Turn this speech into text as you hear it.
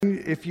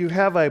If you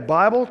have a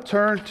Bible,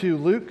 turn to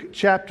Luke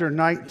chapter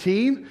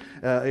 19.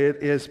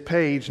 It is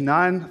page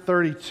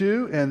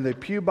 932 in the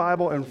Pew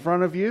Bible in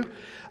front of you.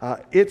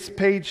 It's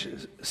page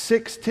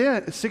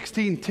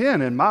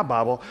 1610 in my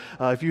Bible.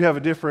 If you have a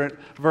different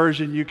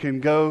version, you can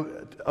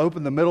go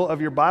open the middle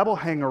of your Bible,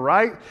 hang a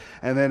right,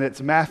 and then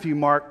it's Matthew,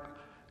 Mark,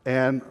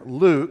 and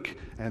Luke,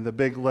 and the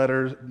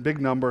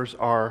big numbers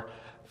are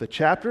the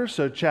chapters.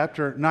 So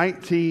chapter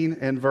 19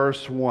 and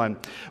verse 1.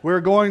 We're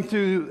going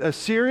through a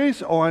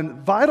series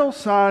on vital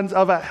signs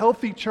of a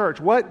healthy church.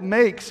 What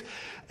makes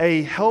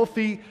a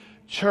healthy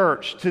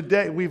church?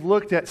 Today we've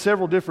looked at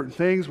several different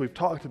things. We've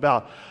talked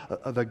about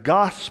the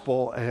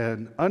gospel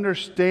and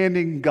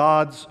understanding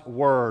God's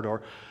word,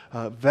 or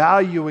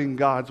valuing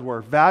God's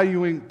word,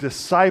 valuing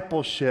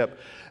discipleship.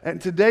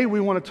 And today we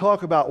want to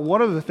talk about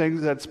one of the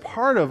things that's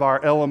part of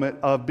our element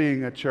of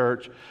being a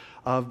church,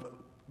 of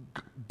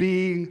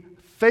being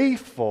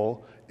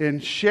faithful in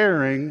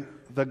sharing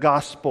the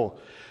gospel.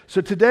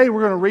 So today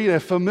we're going to read a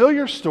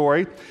familiar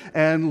story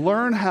and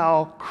learn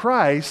how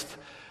Christ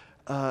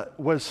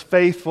was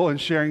faithful in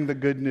sharing the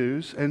good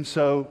news, and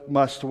so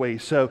must we.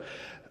 So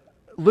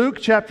Luke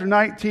chapter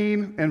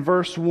 19 and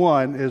verse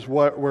 1 is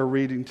what we're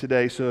reading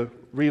today, so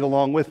read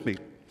along with me.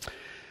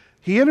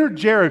 He entered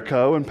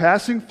Jericho, and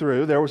passing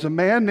through, there was a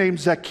man named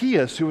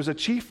Zacchaeus who was a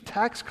chief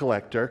tax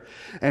collector,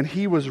 and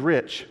he was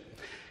rich.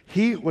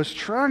 He was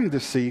trying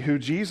to see who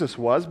Jesus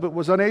was, but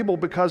was unable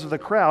because of the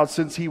crowd,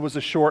 since he was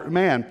a short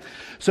man.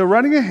 So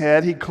running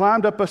ahead, he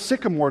climbed up a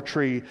sycamore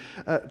tree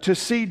to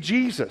see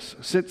Jesus,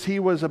 since he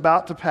was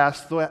about to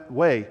pass that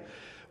way.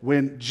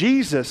 When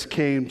Jesus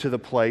came to the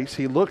place,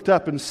 he looked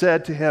up and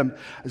said to him,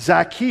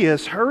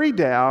 "Zacchaeus, hurry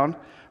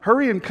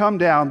and come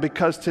down,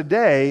 because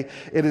today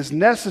it is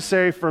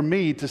necessary for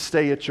me to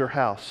stay at your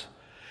house."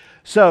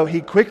 So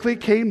he quickly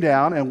came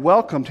down and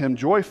welcomed him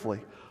joyfully.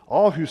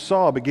 All who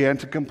saw began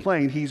to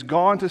complain, "He's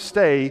gone to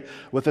stay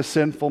with a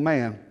sinful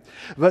man."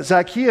 But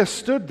Zacchaeus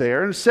stood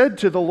there and said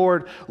to the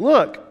Lord,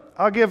 "Look,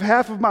 I'll give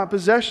half of my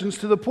possessions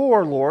to the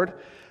poor, Lord.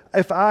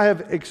 If I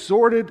have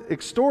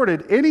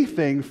extorted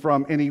anything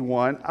from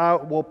anyone, I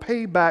will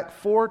pay back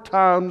 4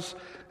 times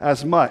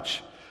as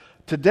much."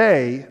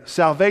 "Today,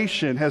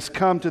 salvation has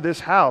come to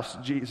this house,"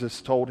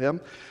 Jesus told him,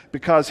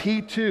 "because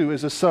he too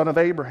is a son of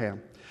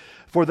Abraham.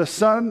 For the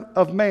Son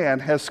of Man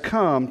has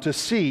come to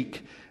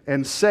seek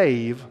and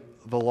save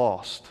the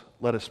lost."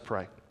 Let us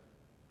pray.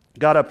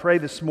 God, I pray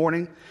this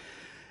morning,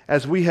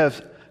 as we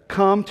have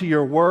come to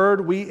your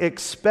word, we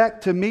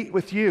expect to meet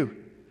with you.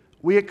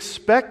 We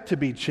expect to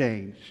be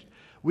changed.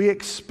 We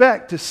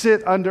expect to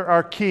sit under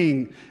our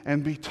King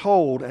and be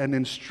told and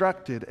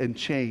instructed and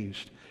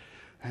changed.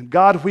 And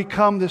God, we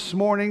come this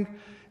morning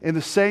in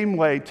the same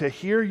way to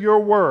hear your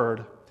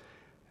word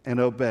and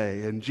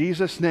obey. In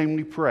Jesus' name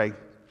we pray.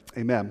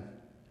 Amen.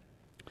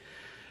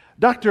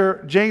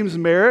 Dr. James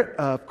Merritt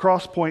of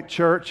Cross Point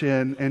Church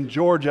in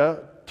Georgia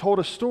told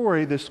a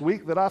story this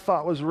week that I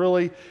thought was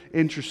really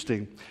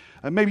interesting.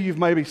 Maybe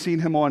you've seen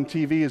him on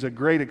TV as a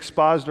great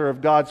expositor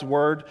of God's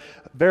Word,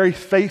 very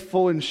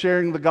faithful in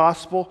sharing the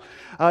gospel.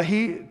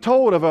 He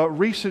told of a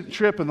recent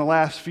trip in the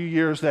last few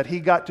years that he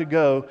got to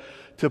go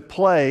to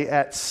play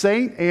at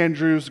St.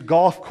 Andrews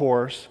Golf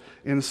Course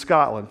in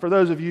Scotland. For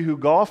those of you who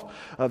golf,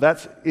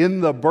 that's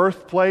in the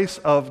birthplace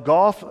of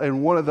golf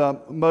and one of the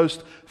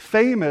most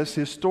famous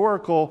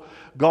historical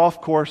golf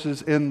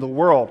courses in the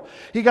world.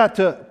 He got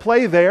to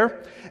play there,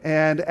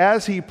 and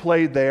as he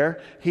played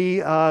there, he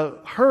he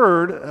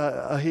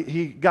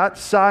got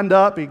signed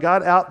up. He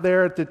got out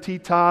there at the tee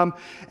time,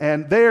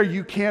 and there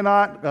you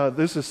cannot.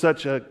 This is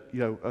such a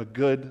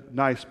good,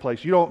 nice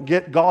place. You don't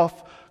get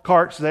golf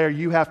carts there.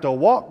 You have to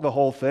walk the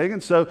whole thing.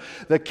 And so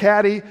the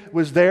caddy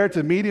was there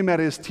to meet him at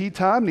his tee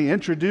time, and he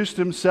introduced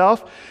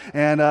himself,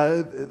 and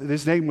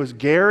his name was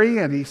Gary,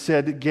 and he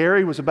said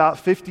Gary was about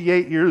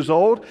 58 years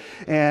old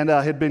and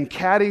had been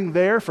caddying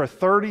there for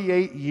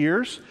 38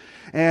 years.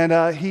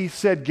 And he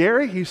said,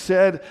 "Gary," he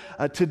said,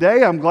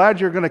 "today I'm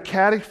glad you're going to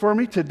caddy for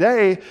me.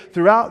 Today,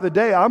 throughout the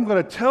day, I'm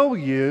going to tell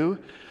you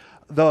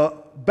the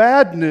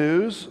bad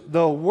news,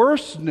 the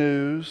worst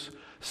news,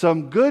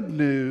 some good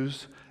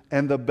news,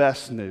 and the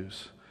best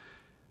news."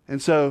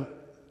 And so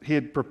he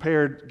had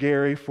prepared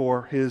Gary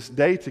for his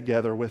day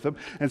together with him.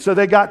 And so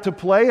they got to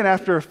play, and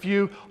after a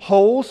few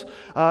holes,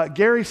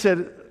 Gary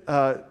said,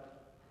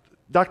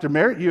 "Dr.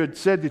 Merritt, you had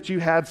said that you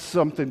had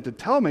something to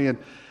tell me." And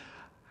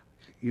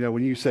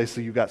when you say,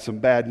 "So you got some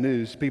bad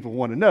news," people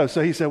want to know.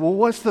 So he said, "Well,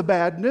 what's the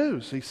bad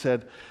news?" He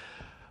said,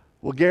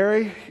 "Well,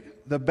 Gary,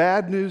 the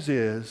bad news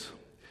is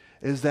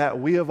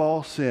that we have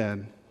all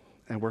sinned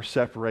and we're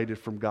separated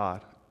from God.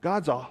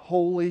 God's a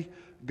holy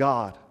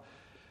God.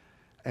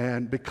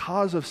 And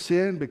because of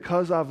sin,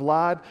 because I've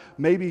lied,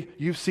 maybe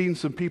you've seen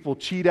some people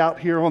cheat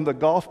out here on the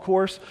golf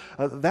course.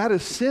 That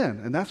is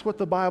sin, and that's what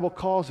the Bible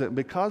calls it. And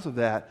because of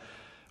that,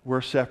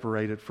 we're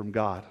separated from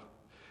God."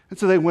 And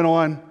so they went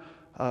on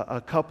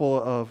a couple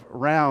of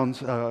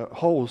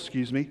holes,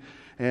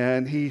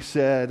 and he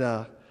said,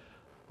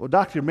 "Well,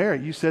 Dr.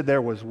 Merritt, you said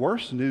there was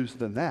worse news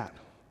than that."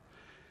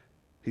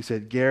 He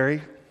said,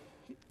 "Gary,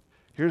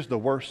 Here's the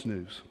worst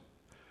news.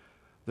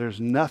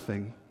 There's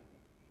nothing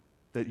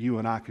that you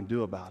and I can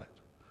do about it.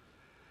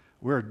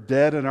 We're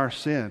dead in our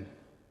sin.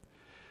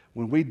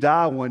 When we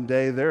die one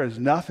day, there is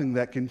nothing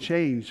that can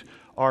change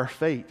our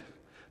fate.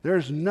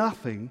 There's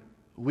nothing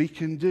we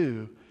can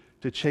do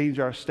to change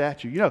our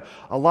stature. You know,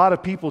 a lot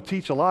of people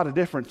teach a lot of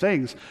different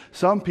things.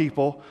 Some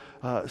people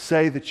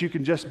say that you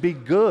can just be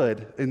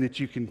good and that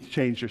you can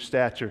change your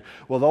stature.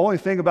 Well, the only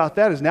thing about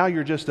that is now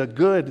you're just a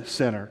good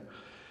sinner.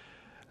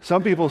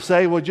 Some people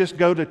say, well, just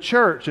go to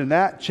church and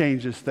that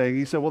changes things.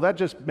 He said, well, that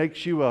just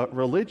makes you a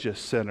religious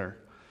sinner.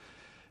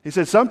 He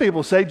said, some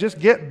people say, just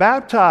get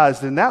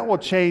baptized and that will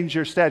change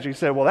your stature. He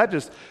said, well, that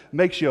just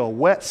makes you a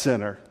wet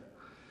sinner.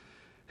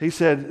 He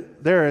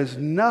said, there is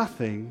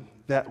nothing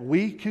that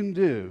we can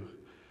do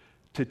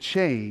to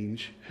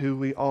change who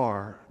we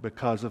are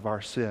because of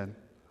our sin.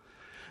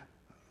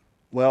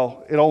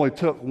 Well, it only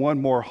took one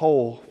more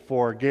hole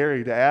for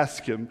Gary to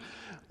ask him,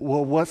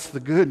 well, what's the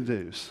good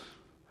news?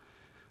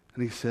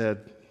 And he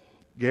said,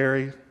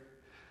 Gary,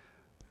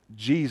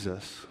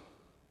 Jesus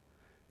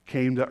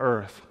came to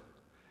earth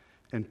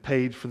and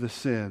paid for the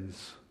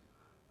sins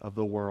of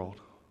the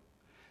world.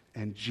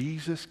 And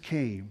Jesus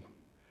came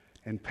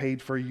and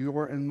paid for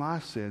your and my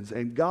sins.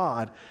 And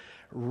God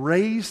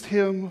raised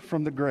him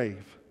from the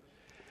grave.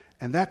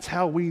 And that's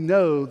how we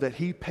know that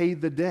he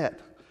paid the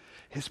debt.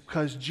 It's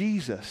because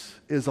Jesus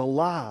is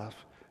alive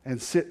and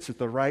sits at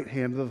the right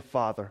hand of the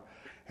Father.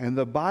 And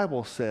the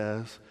Bible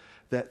says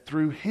that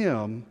through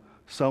him,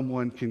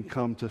 someone can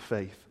come to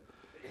faith.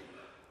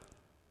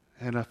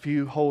 And a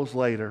few holes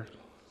later,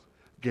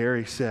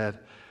 Gary said,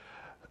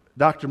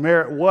 Dr.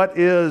 Merritt, what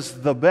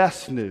is the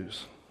best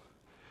news?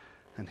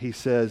 And he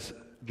says,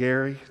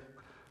 Gary,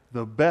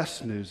 the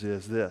best news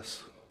is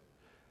this,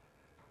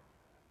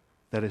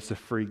 that it's a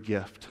free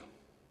gift.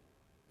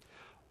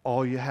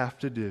 All you have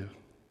to do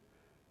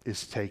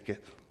is take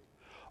it.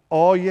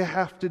 All you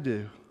have to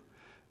do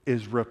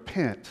is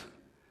repent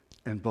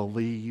and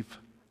believe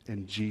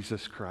in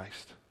Jesus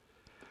Christ.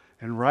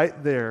 And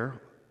right there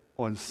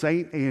on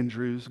St.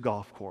 Andrew's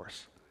golf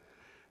course,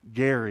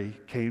 Gary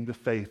came to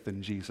faith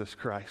in Jesus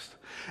Christ.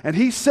 And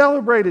he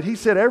celebrated. He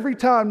said, every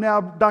time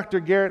now, Dr.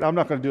 Garrett, I'm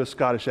not going to do a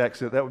Scottish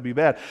accent, that would be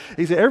bad.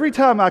 He said, every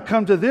time I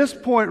come to this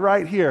point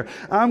right here,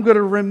 I'm going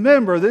to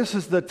remember this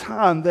is the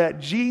time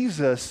that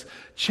Jesus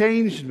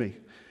changed me.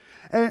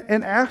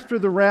 And after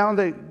the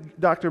round,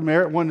 Dr.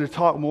 Merritt wanted to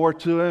talk more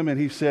to him, and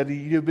he said,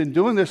 you've been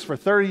doing this for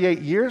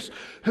 38 years.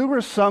 Who are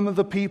some of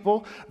the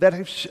people that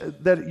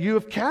you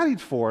have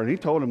caddied for? And he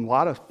told him a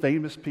lot of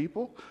famous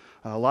people.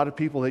 A lot of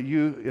people that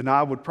you and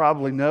I would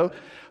probably know.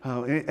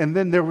 And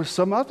then there were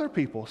some other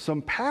people,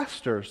 some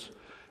pastors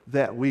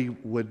that we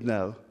would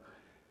know.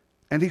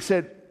 And he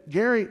said,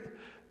 Gary,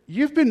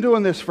 you've been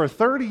doing this for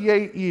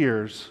 38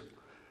 years.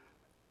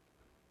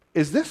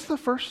 Is this the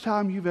first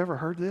time you've ever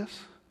heard this?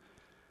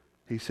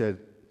 He said,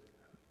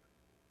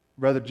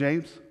 Brother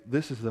James,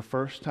 this is the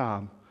first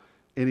time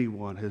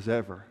anyone has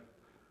ever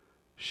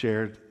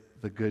shared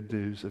the good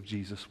news of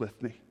Jesus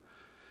with me.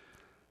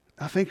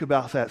 Now think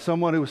about that.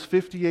 Someone who was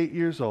 58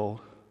 years old,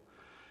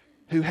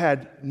 who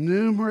had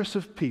numerous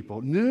of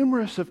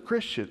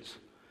Christians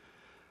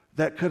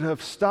that could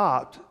have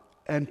stopped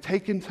and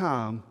taken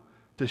time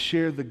to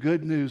share the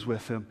good news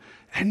with him,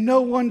 and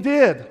no one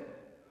did.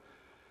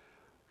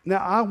 Now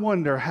I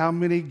wonder how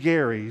many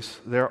Garys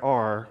there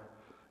are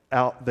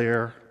out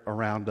there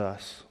around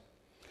us.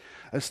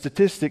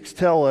 Statistics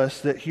tell us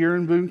that here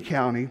in Boone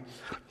County,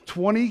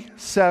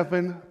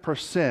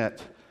 27%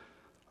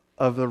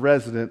 of the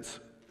residents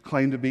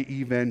claim to be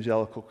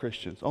evangelical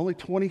Christians. Only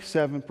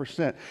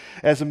 27%.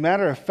 As a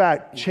matter of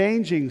fact,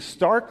 changing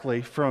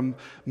starkly from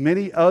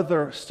many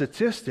other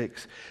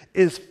statistics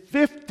is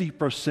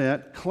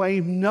 50%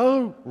 claim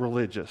no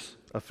religious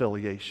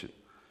affiliation.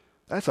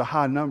 That's a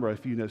high number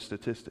if you know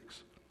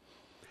statistics.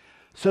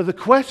 So the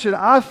question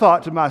I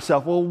thought to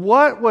myself, well,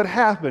 what would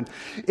happen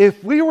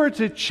if we were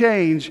to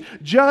change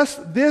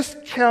just this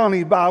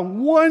county by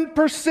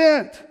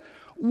 1%?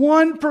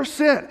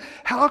 1%.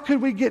 How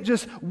could we get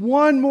just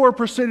one more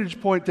percentage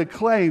point to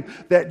claim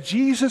that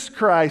Jesus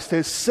Christ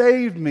has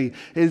saved me?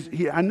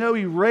 I know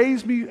he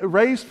raised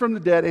from the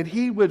dead, and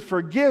he would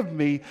forgive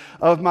me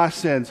of my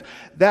sins.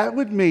 That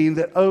would mean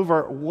that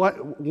over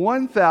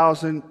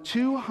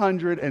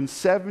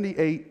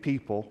 1,278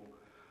 people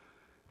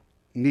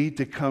need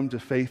to come to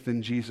faith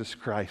in Jesus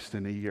Christ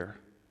in a year.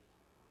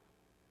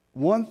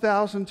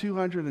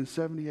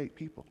 1,278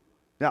 people.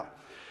 Now,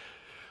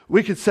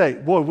 we could say,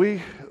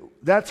 boy,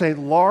 that's a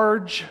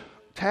large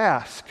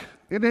task,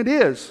 and it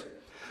is.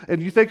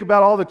 And you think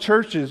about all the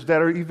churches that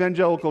are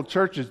evangelical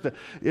churches,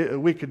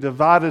 we could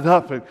divide it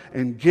up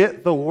and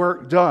get the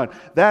work done.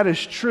 That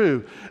is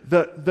true.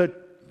 The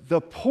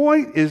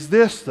point is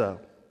this, though.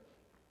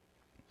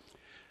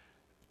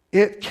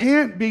 It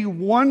can't be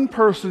one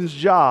person's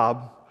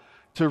job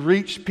to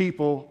reach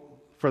people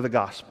for the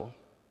gospel.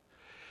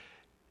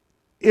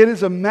 It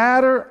is a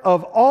matter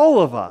of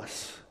all of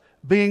us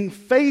being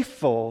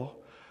faithful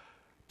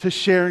to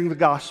sharing the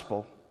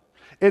gospel.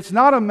 It's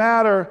not a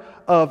matter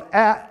of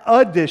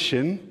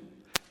addition.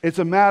 It's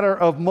a matter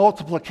of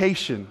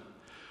multiplication.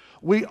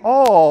 We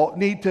all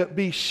need to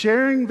be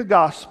sharing the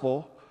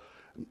gospel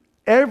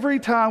every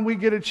time we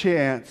get a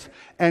chance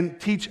and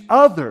teach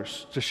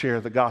others to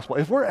share the gospel.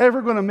 If we're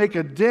ever going to make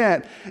a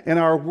dent in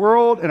our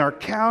world, in our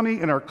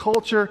county, in our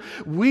culture,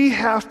 we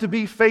have to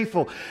be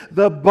faithful.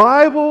 The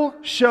Bible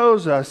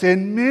shows us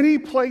in many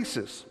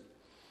places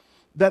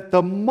that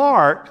the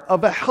mark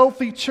of a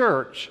healthy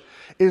church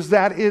is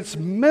that its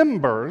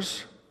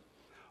members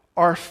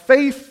are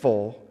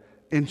faithful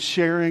in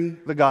sharing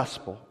the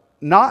gospel.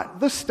 Not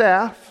the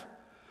staff,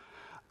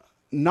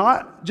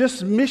 not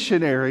just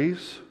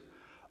missionaries,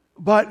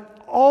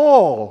 but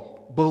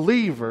all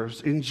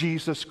believers in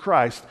Jesus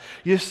Christ.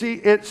 You see,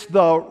 it's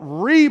the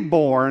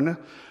reborn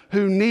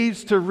who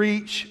needs to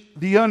reach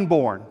the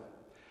unborn.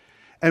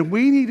 And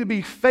we need to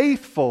be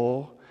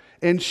faithful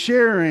in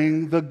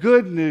sharing the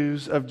good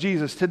news of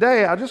Jesus.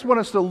 Today, I just want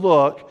us to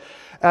look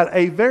at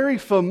a very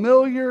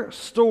familiar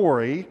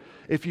story,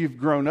 if you've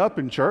grown up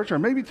in church, or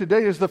maybe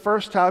today is the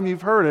first time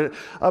you've heard it,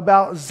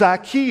 about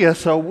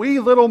Zacchaeus, a wee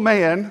little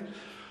man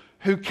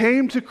who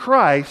came to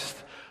Christ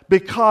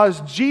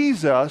because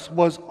Jesus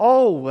was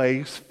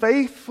always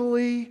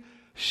faithfully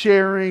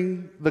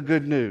sharing the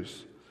good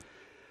news.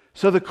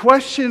 So the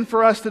question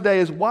for us today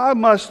is, why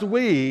must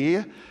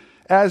we,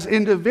 as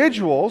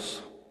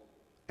individuals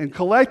and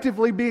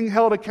collectively being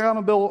held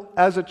accountable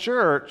as a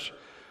church,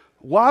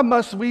 why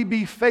must we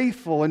be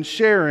faithful in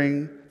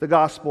sharing the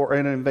gospel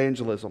and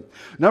evangelism?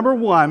 Number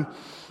one,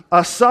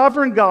 a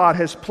sovereign God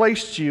has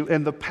placed you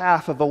in the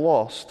path of the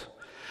lost.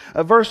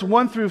 Verse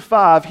 1 through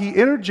 5, he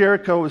entered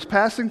Jericho, was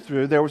passing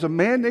through. There was a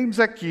man named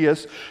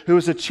Zacchaeus who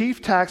was a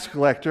chief tax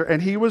collector,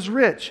 and he was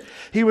rich.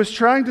 He was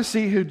trying to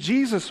see who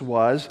Jesus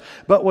was,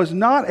 but was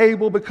not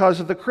able because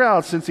of the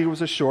crowd, since he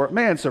was a short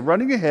man. So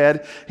running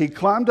ahead, he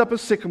climbed up a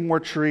sycamore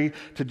tree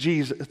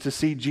to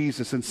see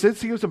Jesus. And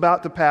since he was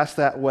about to pass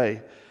that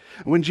way,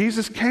 when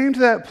Jesus came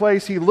to that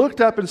place, he looked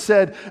up and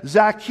said,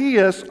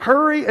 "Zacchaeus,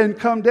 hurry and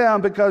come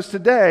down, because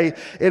today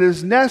it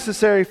is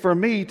necessary for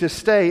me to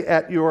stay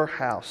at your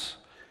house."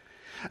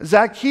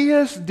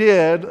 Zacchaeus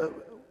did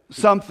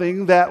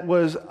something that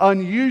was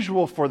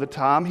unusual for the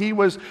time. He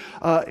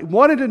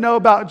wanted to know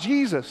about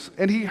Jesus,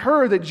 and he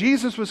heard that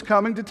Jesus was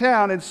coming to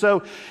town, and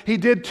so he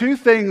did two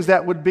things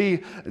that would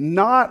be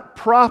not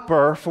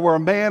proper for a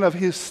man of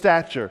his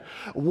stature.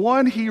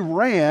 One, he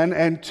ran,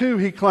 and two,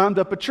 he climbed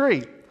up a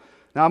tree.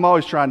 Now, I'm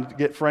always trying to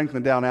get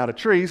Franklin down out of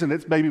trees, and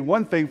it's maybe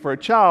one thing for a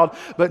child,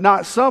 but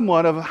not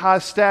someone of high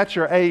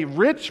stature, a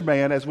rich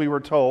man, as we were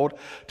told,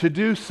 to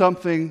do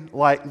something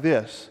like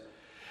this.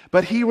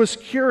 But he was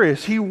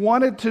curious. He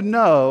wanted to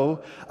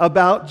know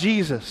about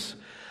Jesus.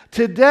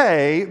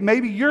 Today,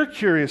 maybe you're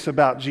curious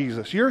about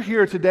Jesus. You're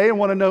here today and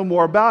want to know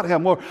more about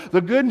him. Well,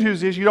 the good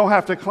news is you don't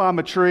have to climb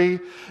a tree.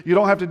 You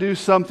don't have to do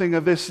something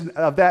of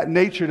that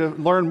nature to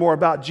learn more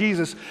about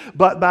Jesus.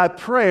 But by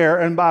prayer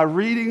and by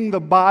reading the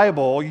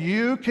Bible,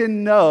 you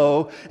can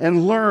know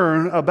and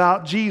learn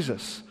about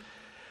Jesus.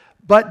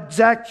 But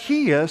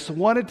Zacchaeus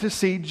wanted to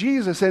see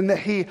Jesus, and that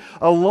he,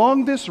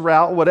 along this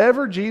route,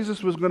 whatever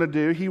Jesus was going to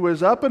do, he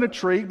was up in a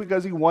tree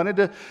because he wanted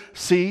to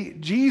see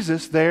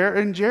Jesus there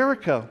in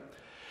Jericho.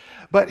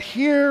 But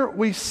here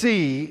we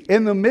see,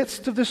 in the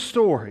midst of the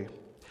story,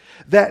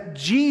 that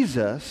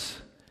Jesus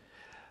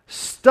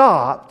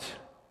stopped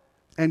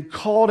and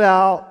called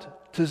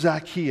out to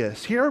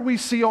Zacchaeus. Here we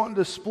see on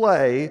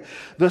display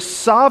the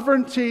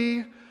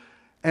sovereignty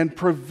and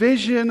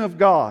provision of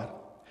God.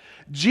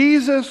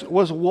 Jesus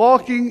was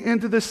walking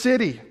into the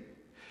city.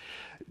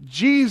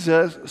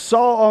 Jesus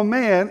saw a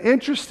man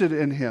interested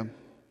in him.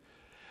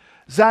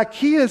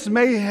 Zacchaeus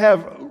may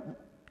have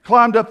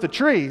climbed up the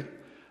tree,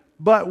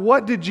 but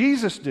what did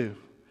Jesus do?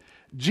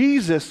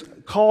 Jesus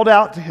called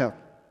out to him.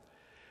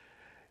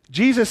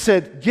 Jesus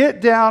said,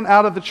 "Get down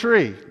out of the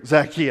tree,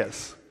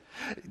 Zacchaeus."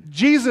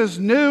 Jesus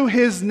knew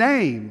his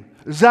name.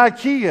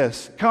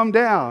 "Zacchaeus, come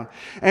down."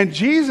 And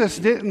Jesus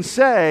didn't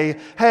say,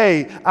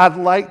 "Hey, I'd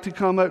like to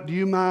come up. Do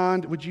you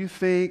mind? Would you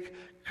think?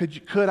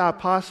 Could I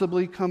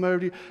possibly come over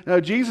to you?"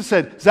 No, Jesus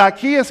said,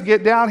 "Zacchaeus,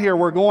 get down here.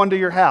 We're going to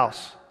your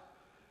house."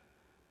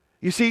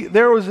 You see,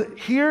 there was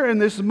here in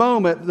this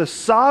moment, the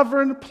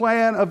sovereign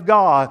plan of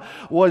God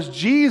was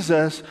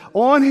Jesus,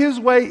 on his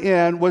way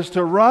in, was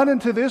to run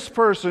into this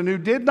person who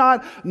did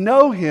not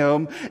know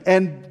him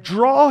and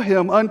draw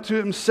him unto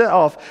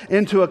himself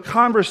into a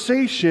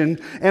conversation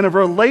and a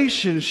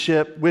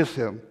relationship with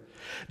him.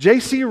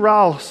 J.C.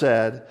 Ryle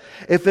said,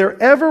 "If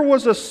there ever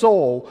was a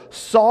soul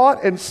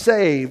sought and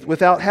saved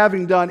without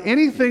having done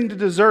anything to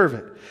deserve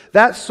it,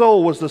 that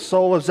soul was the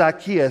soul of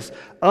Zacchaeus.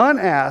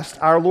 Unasked,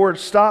 our Lord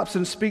stops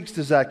and speaks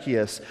to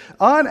Zacchaeus.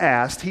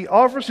 Unasked, he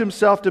offers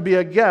himself to be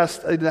a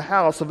guest in the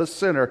house of a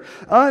sinner.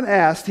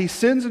 Unasked, he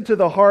sends into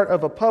the heart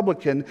of a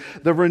publican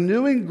the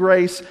renewing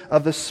grace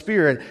of the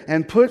Spirit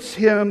and puts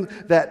him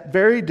that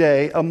very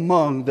day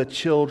among the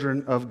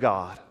children of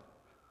God."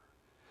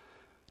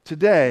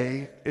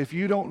 Today, if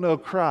you don't know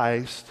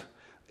Christ,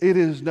 it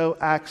is no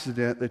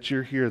accident that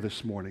you're here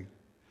this morning.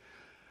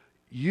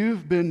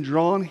 you've been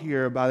drawn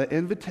here by the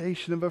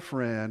invitation of a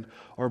friend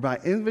or by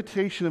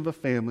invitation of a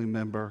family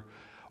member,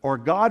 or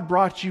God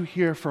brought you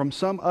here from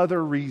some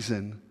other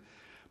reason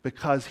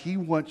because He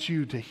wants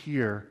you to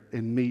hear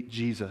and meet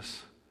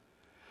Jesus.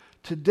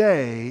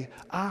 Today,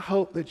 I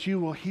hope that you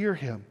will hear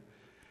Him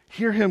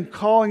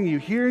calling you,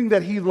 hearing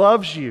that He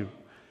loves you,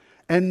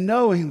 and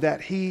knowing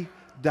that He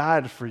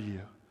died for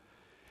you.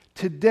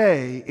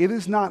 Today, it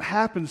is not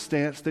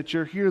happenstance that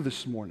you're here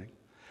this morning.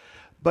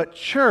 But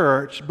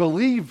church,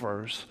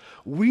 believers,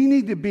 we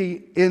need to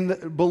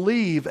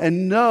believe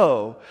and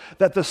know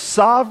that the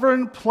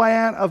sovereign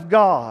plan of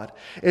God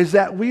is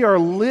that we are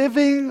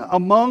living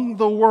among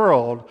the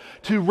world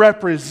to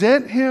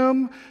represent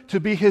Him, to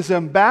be His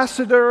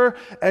ambassador,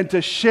 and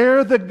to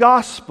share the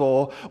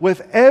gospel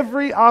with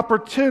every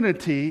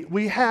opportunity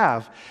we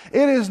have.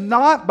 It is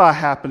not by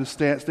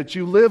happenstance that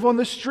you live on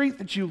the street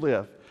that you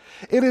live.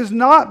 It is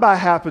not by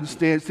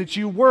happenstance that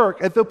you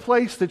work at the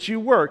place that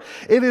you work.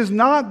 It is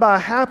not by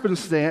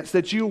happenstance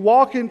that you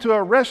walk into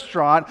a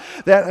restaurant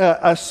that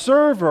a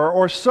server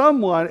or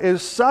someone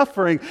is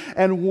suffering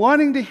and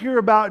wanting to hear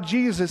about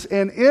Jesus.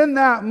 And in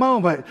that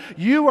moment,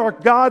 you are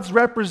God's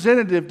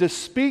representative to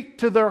speak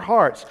to their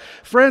hearts.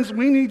 Friends,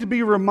 we need to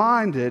be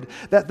reminded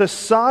that the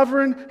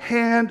sovereign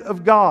hand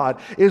of God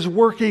is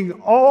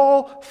working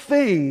all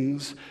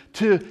things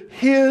to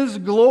His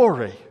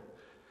glory.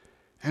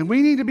 And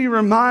we need to be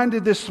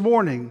reminded this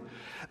morning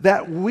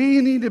that we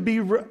need to be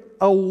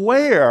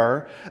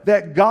aware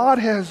that God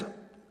has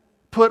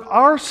put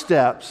our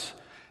steps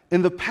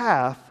in the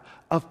path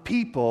of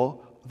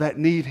people that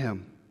need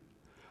Him.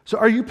 So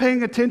are you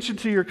paying attention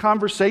to your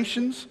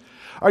conversations?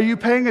 Are you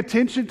paying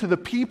attention to the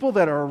people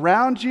that are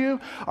around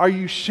you? Are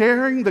you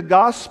sharing the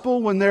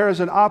gospel when there is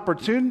an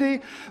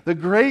opportunity? The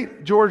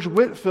great George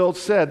Whitefield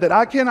said that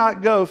I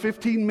cannot go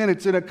 15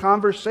 minutes in a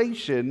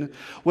conversation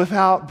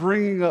without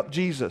bringing up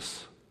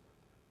Jesus.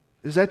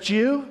 Is that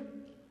you?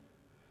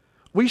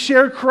 We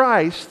share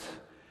Christ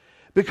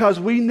because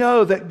we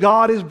know that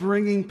God is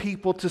bringing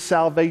people to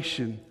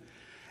salvation.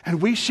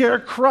 And we share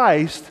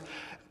Christ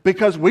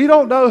because we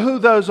don't know who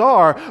those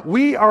are.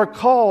 We are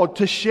called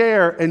to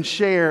share and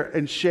share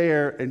and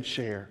share and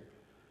share.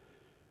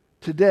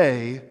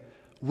 Today,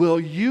 will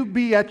you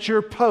be at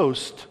your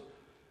post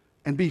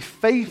and be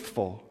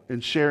faithful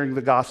in sharing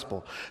the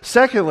gospel?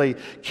 Secondly,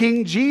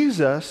 King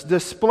Jesus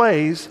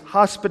displays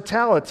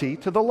hospitality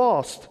to the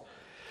lost.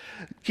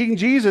 King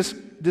Jesus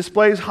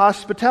displays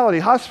hospitality.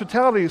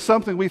 Hospitality is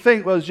something we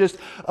think was just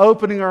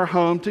opening our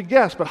home to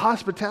guests, but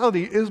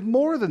hospitality is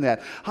more than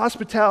that.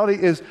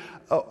 Hospitality is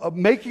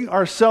making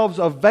ourselves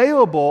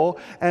available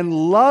and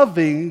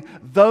loving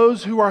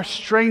those who are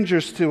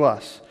strangers to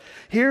us.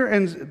 Here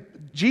in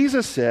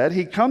Jesus said,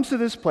 He comes to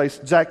this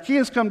place,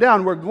 Zacchaeus, come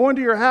down, we're going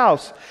to your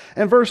house.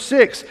 And verse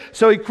 6,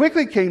 so he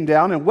quickly came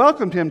down and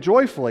welcomed him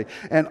joyfully.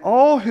 And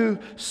all who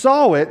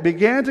saw it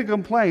began to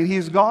complain,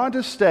 he's gone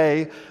to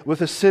stay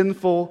with a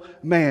sinful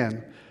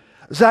man.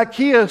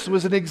 Zacchaeus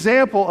was an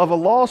example of a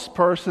lost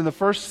person in the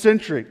first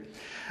century.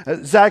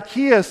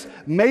 Zacchaeus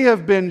may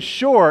have been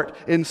short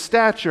in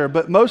stature,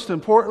 but most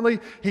importantly,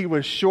 he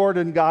was short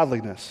in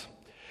godliness.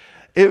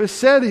 It was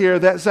said here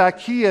that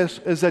Zacchaeus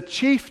is a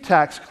chief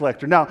tax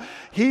collector. Now,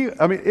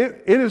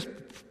 it is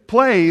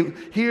plain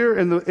here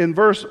in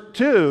verse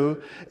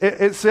 2,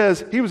 it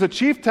says he was a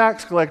chief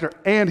tax collector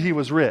and he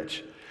was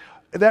rich.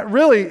 That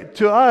really,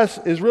 to us,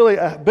 is really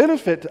a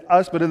benefit to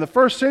us, but in the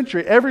first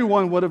century,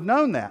 everyone would have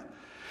known that.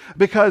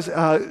 Because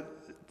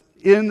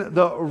in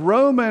the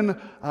Roman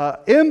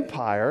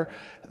Empire,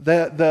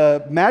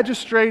 the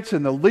magistrates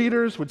and the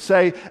leaders would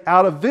say,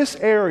 out of this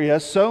area,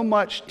 so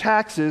much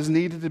taxes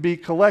needed to be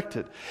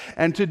collected.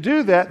 And to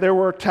do that, there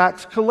were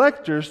tax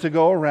collectors to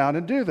go around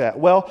and do that.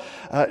 Well,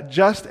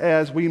 just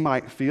as we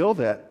might feel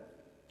that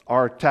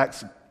our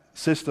tax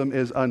system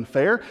is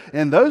unfair,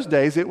 in those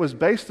days it was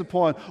based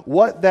upon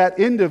what that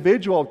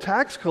individual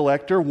tax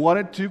collector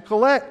wanted to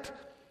collect.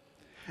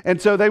 And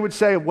so they would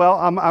say, well,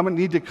 I'm going to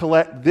need to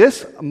collect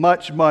this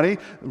much money.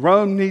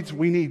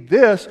 We need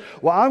this.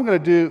 Well, I'm going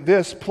to do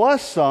this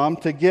plus some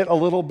to get a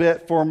little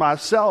bit for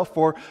myself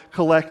for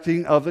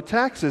collecting of the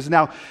taxes.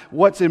 Now,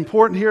 what's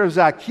important here of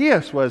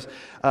Zacchaeus was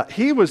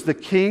he was the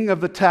king of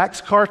the tax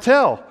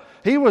cartel.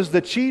 He was the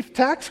chief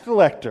tax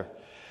collector.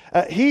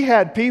 He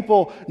had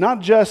people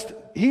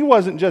he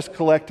wasn't just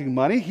collecting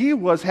money. He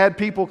had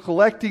people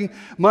collecting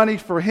money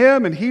for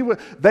him, and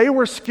they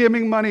were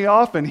skimming money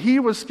off, and he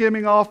was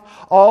skimming off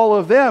all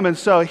of them. And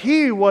so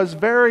he was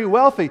very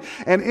wealthy.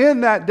 And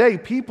in that day,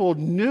 people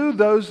knew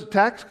those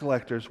tax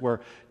collectors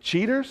were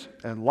cheaters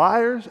and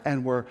liars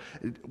and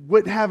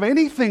wouldn't have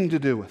anything to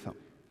do with them.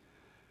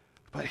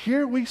 But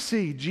here we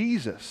see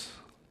Jesus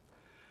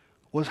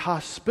was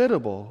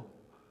hospitable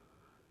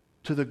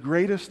to the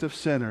greatest of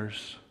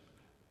sinners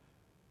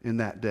in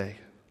that day.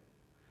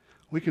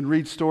 We can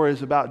read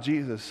stories about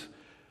Jesus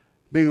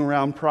being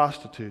around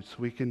prostitutes.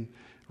 We can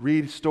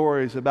read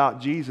stories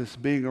about Jesus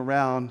being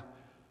around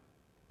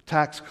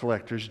tax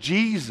collectors.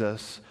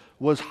 Jesus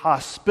was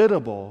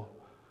hospitable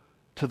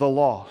to the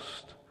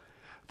lost.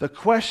 The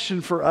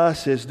question for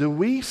us is, do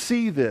we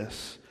see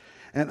this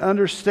and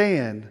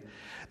understand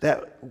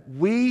that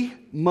we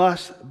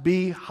must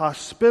be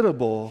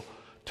hospitable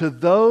to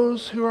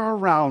those who are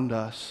around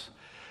us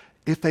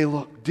if they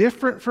look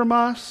different from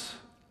us,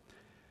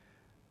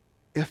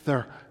 if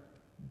they're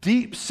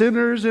deep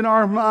sinners in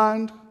our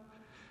mind,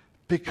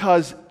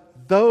 because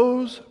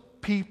those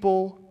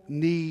people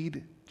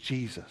need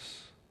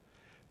Jesus.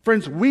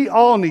 Friends, we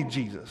all need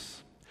Jesus.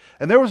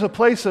 And there was a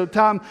place of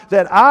time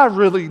that I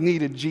really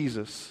needed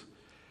Jesus.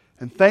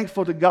 And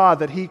thankful to God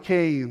that He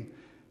came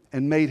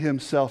and made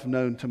Himself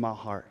known to my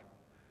heart.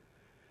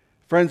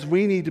 Friends,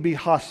 we need to be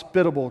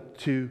hospitable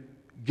to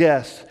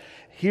guests.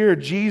 Here,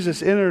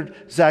 Jesus entered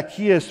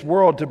Zacchaeus'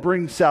 world to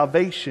bring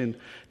salvation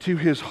to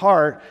his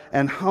heart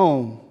and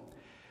home.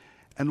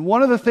 And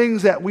one of the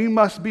things that we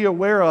must be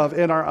aware of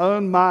in our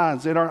own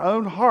minds, in our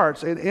own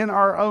hearts, and in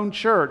our own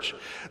church,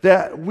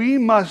 that we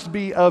must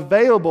be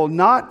available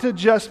not to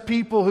just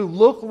people who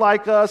look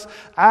like us,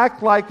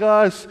 act like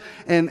us,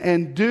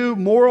 and do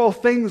moral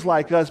things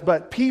like us,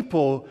 but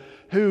people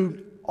who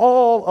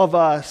all of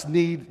us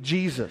need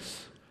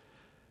Jesus.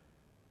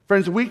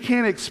 Friends, we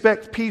can't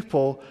expect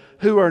people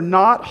who are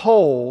not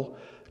whole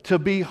to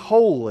be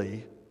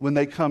holy when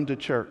they come to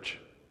church.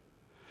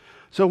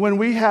 So when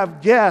we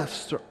have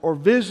guests or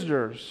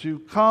visitors who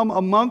come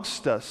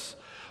amongst us,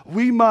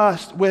 we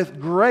must,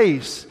 with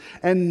grace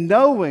and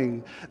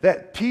knowing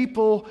that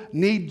people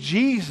need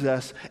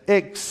Jesus,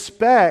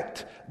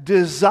 expect,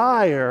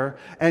 desire,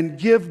 and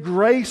give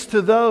grace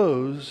to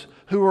those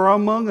who are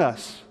among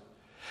us.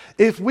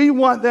 If we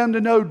want them to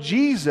know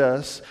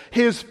Jesus,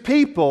 His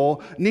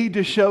people need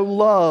to show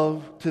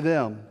love to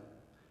them.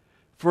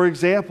 For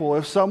example,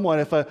 if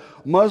a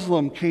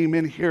Muslim came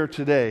in here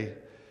today,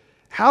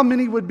 how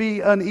many would be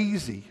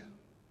uneasy?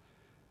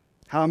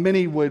 How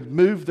many would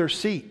move their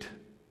seat?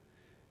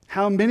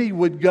 How many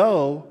would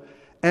go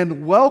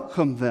and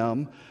welcome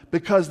them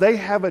because they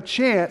have a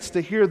chance to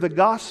hear the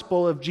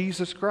gospel of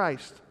Jesus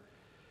Christ?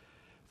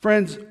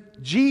 Friends,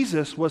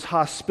 Jesus was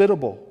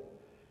hospitable.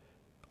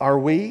 Are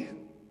we?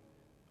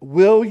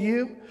 Will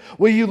you?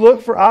 Will you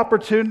look for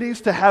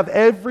opportunities to have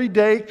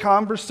everyday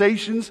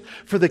conversations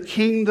for the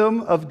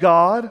kingdom of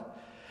God?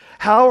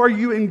 How are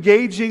you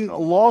engaging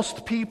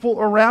lost people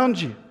around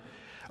you?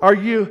 Are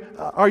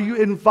you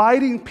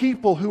inviting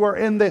people who are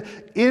in the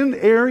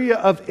area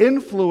of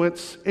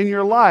influence in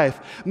your life?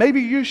 Maybe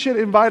you should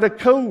invite a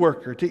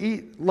coworker to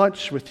eat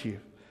lunch with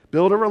you,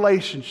 build a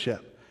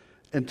relationship,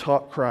 and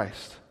talk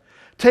Christ.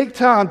 Take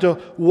time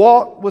to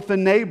walk with a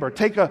neighbor.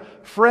 Take a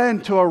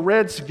friend to a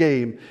Reds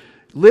game.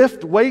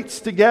 Lift weights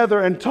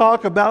together and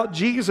talk about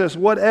Jesus.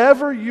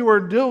 Whatever you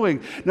are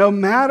doing, no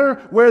matter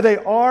where they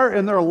are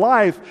in their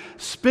life,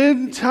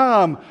 spend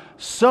time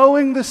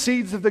sowing the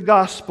seeds of the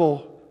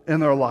gospel in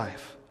their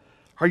life.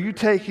 Are you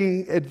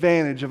taking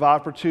advantage of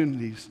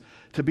opportunities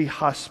to be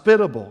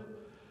hospitable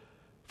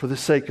for the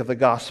sake of the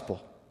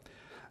gospel?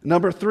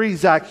 Number 3,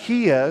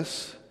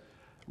 Zacchaeus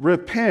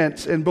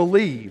repents and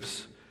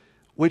believes,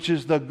 which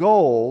is the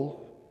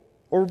goal,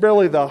 or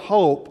really the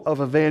hope,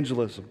 of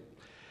evangelism.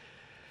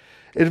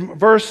 In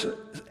verse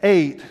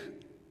 8,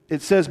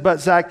 it says, "But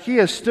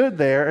Zacchaeus stood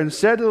there and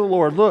said to the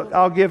Lord, 'Look,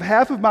 I'll give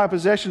half of my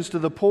possessions to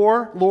the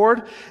poor,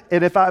 Lord,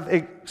 and if I've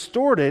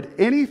extorted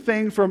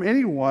anything from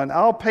anyone,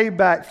 I'll pay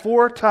back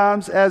 4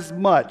 times as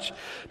much.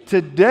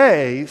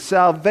 Today,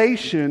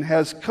 salvation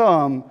has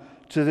come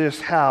to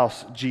this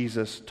house,'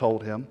 Jesus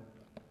told him."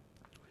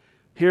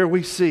 Here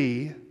we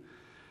see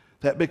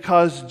that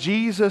because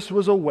Jesus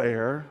was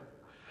aware,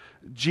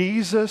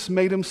 Jesus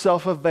made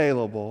Himself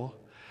available,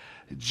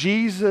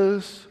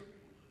 Jesus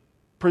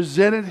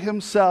presented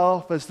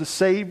Himself as the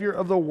Savior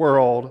of the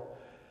world,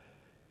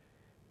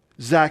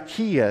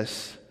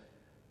 Zacchaeus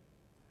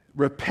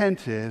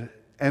repented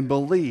and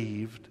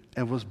believed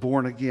and was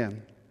born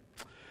again.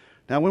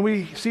 Now, when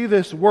we see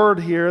this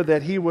word here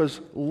that he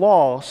was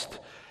lost,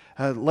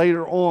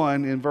 later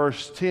on in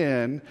verse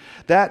 10,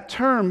 that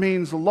term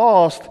means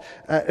lost.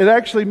 It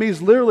actually means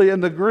literally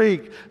in the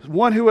Greek,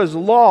 one who is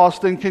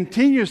lost and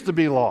continues to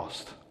be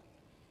lost.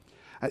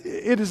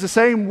 It is the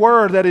same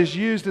word that is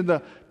used in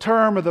the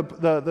term of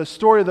the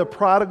story of the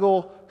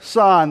prodigal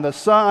son, the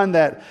son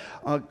that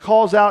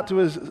calls out to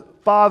his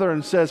father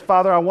and says,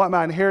 "Father, I want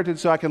my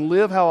inheritance so I can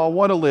live how I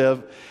want to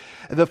live."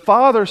 And the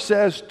father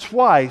says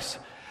twice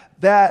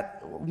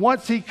that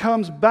once he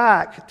comes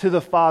back to the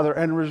father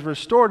and is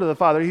restored to the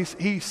father,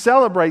 he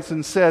celebrates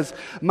and says,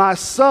 "My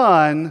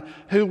son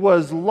who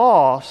was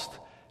lost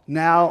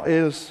now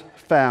is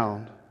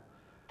found."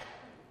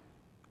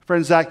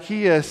 Friends,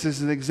 Zacchaeus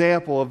is an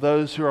example of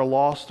those who are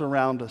lost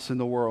around us in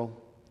the world.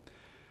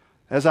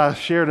 As I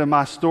shared in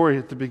my story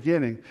at the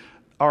beginning,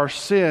 our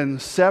sin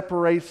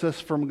separates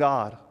us from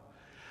God.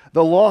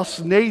 The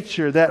lost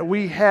nature that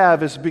we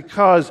have is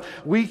because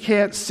we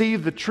can't see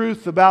the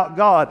truth about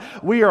God.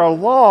 We are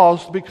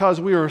lost because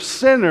we are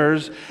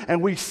sinners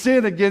and we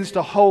sin against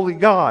a holy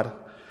God.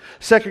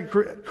 2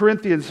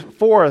 Corinthians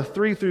 4,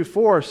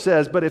 3-4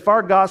 says, "But if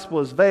our gospel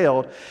is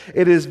veiled,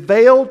 it is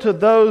veiled to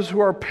those who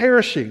are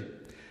perishing.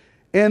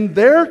 In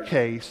their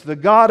case, the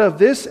God of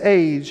this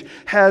age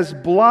has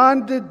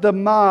blinded the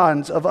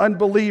minds of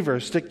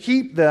unbelievers to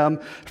keep them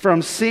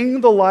from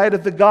seeing the light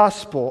of the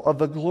gospel of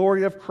the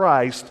glory of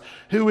Christ,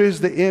 who is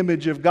the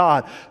image of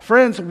God.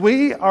 Friends,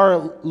 we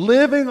are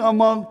living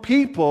among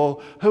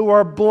people who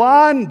are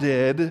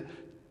blinded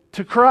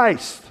to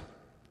Christ.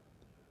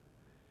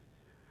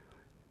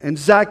 And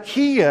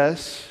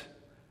Zacchaeus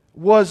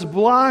was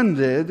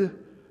blinded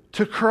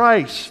to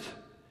Christ.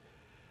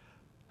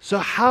 So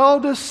how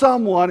does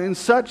someone in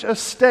such a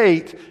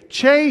state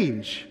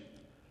change?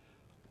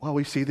 Well,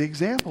 we see the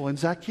example in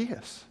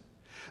Zacchaeus.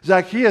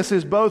 Zacchaeus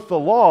is both the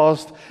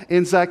lost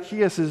and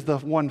Zacchaeus is the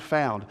one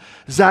found.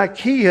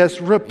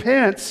 Zacchaeus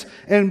repents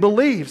and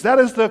believes. That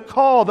is the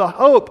call, the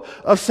hope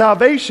of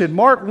salvation.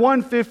 Mark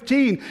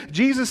 1:15,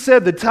 Jesus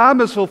said, "The time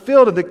is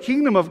fulfilled and the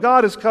kingdom of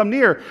God has come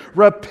near.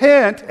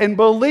 Repent and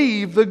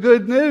believe the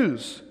good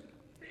news."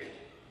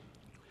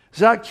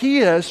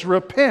 Zacchaeus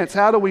repents.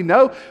 How do we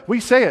know? We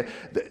say it.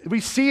 We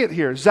see it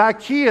here.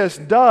 Zacchaeus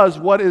does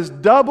what is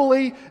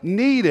doubly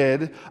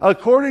needed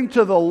according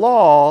to the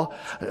law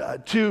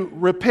to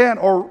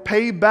repent or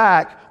pay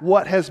back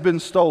what has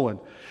been stolen.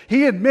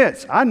 He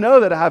admits, I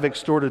know that I have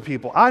extorted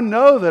people. I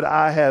know that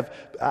I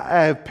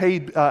have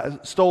paid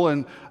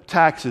stolen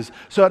taxes.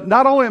 So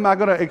not only am I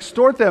going to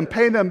extort them,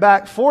 pay them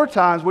back 4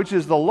 times, which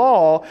is the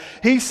law,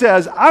 he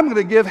says, I'm going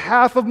to give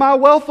half of my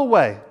wealth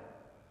away.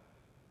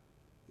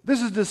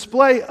 This is a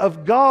display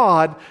of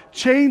God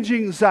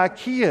changing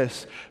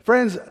Zacchaeus.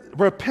 Friends,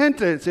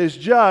 repentance is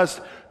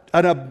just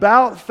an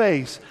about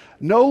face,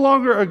 no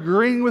longer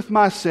agreeing with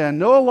my sin,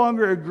 no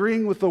longer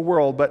agreeing with the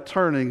world, but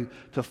turning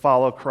to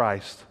follow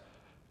Christ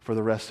for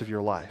the rest of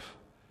your life.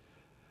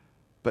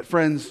 But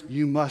friends,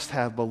 you must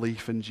have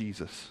belief in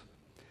Jesus.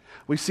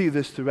 We see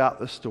this throughout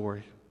the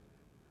story,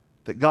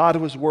 that God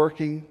was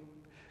working,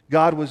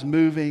 God was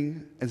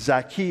moving, and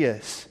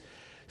Zacchaeus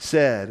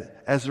said,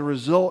 as a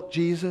result,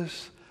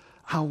 Jesus,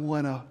 I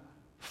want to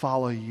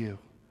follow you.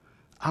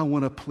 I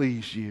want to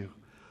please you.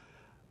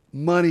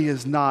 Money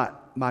is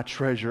not my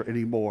treasure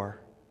anymore.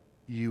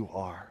 You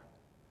are.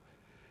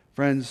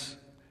 Friends,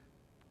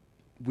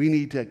 we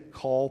need to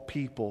call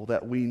people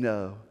that we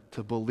know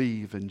to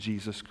believe in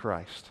Jesus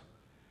Christ.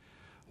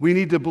 We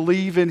need to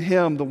believe in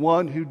Him, the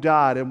one who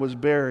died and was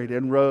buried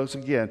and rose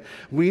again.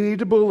 We need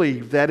to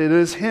believe that it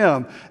is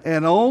Him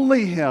and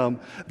only Him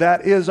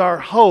that is our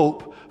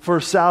hope for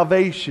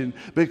salvation,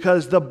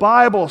 because the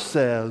Bible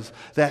says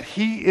that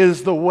He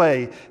is the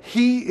way,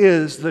 He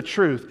is the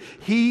truth,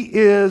 He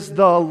is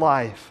the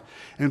life.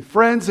 And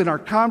friends, in our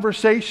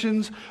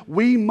conversations,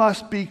 we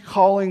must be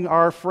calling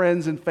our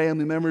friends and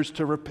family members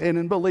to repent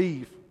and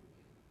believe.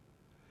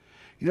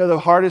 You know, the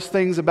hardest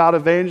things about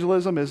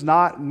evangelism is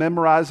not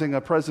memorizing a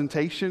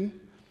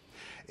presentation.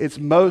 It's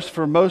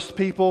for most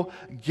people,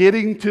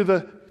 getting to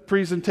the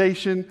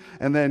presentation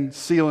and then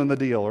sealing the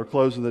deal or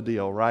closing the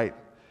deal, right?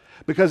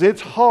 Because it's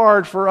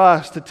hard for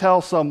us to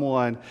tell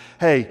someone,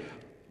 hey,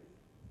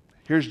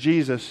 here's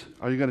Jesus.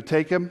 Are you going to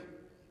take Him?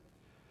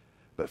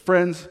 But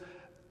friends,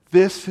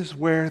 this is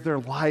where their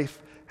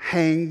life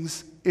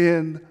hangs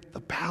in the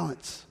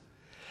balance.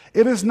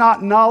 It is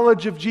not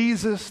knowledge of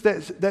Jesus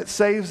that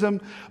saves them,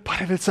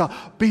 but it's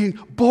being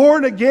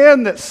born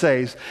again that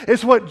saves.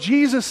 It's what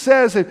Jesus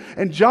says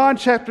in John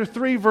chapter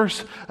 3,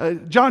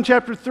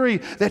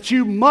 that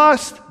you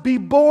must be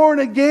born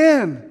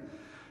again.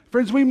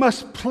 Friends, we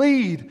must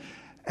plead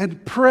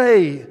and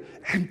pray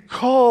and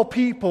call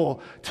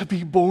people to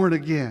be born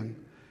again.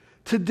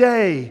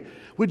 Today,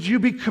 would you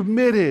be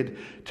committed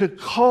to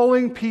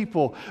calling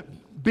people,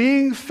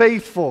 being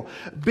faithful,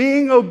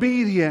 being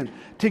obedient,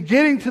 to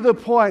getting to the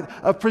point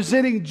of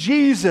presenting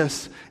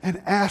Jesus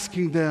and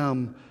asking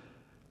them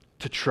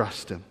to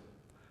trust Him?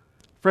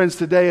 Friends,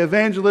 today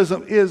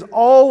evangelism is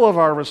all of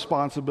our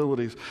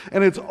responsibilities,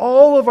 and it's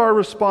all of our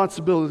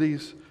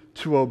responsibilities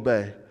to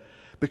obey.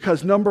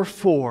 Because number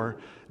 4,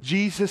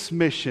 Jesus'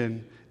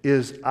 mission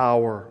is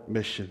our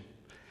mission.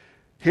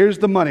 Here's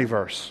the money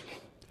verse.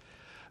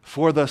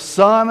 For the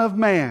Son of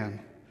Man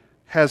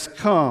has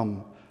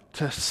come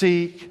to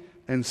seek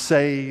and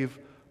save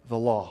the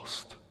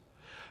lost.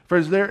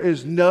 Friends, there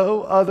is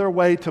no other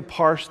way to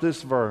parse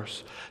this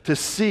verse, to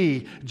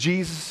see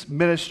Jesus'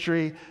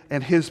 ministry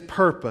and His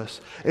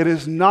purpose. It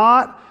is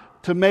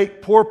not to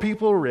make poor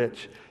people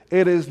rich.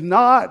 It is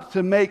not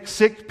to make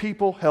sick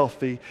people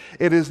healthy.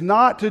 It is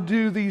not to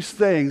do these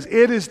things.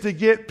 It is to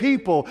get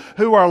people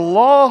who are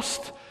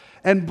lost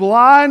and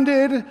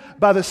blinded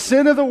by the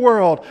sin of the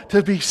world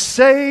to be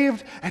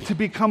saved and to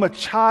become a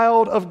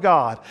child of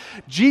God.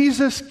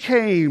 Jesus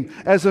came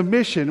as a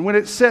mission. When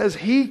it says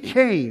He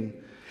came,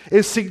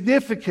 is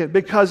significant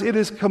because it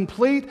is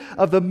complete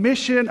of the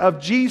mission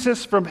of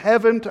Jesus from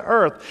heaven to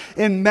earth.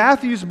 In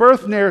Matthew's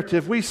birth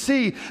narrative, we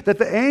see that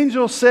the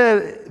angel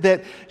said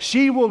that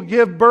she will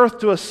give birth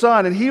to a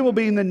son, and he will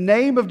be in the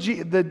name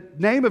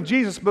of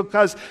Jesus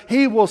because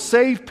he will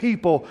save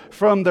people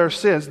from their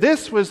sins.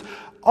 This was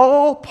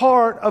all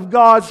part of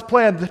God's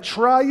plan. The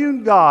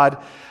triune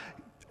God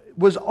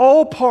was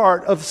all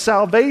part of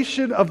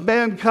salvation of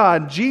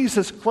mankind.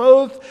 Jesus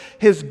clothed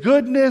his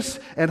goodness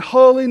and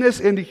holiness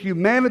into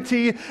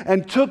humanity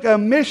and took a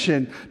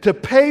mission to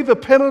pay the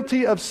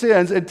penalty of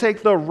sins and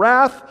take the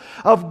wrath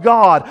of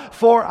God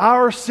for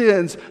our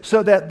sins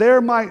so that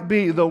there might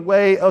be the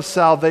way of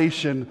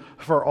salvation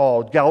for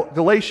all.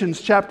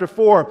 Galatians chapter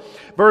 4,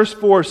 verse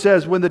 4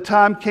 says, when the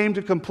time came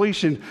to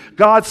completion,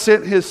 God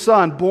sent his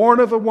Son, born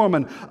of a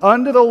woman,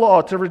 under the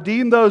law, to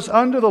redeem those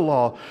under the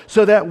law,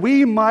 so that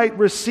we might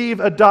receive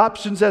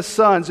adoptions as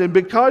sons. And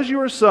because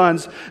you are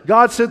sons,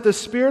 God sent the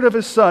Spirit of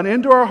his Son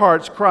into our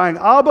hearts, crying,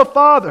 Abba,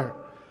 Father,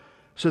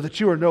 so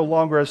that you are no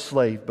longer a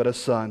slave, but a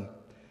son.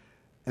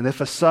 And if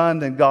a son,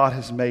 then God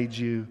has made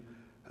you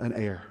an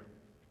heir.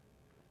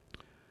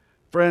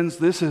 Friends,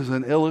 this is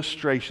an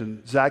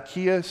illustration.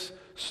 Zacchaeus'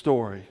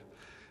 story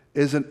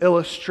is an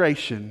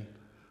illustration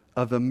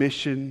of the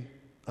mission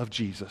of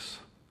Jesus.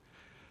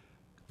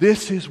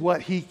 This is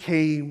what he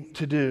came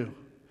to do.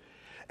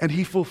 And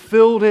he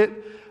fulfilled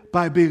it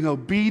by being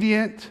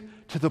obedient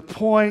to the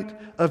point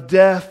of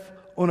death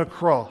on a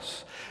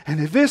cross. And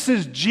if this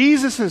is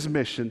Jesus'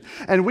 mission,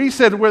 and we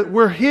said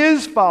we're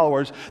his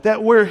followers,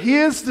 that we're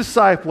his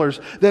disciples,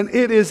 then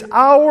it is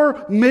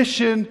our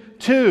mission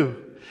too.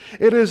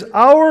 It is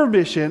our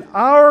mission,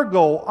 our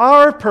goal,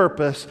 our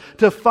purpose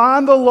to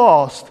find the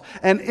lost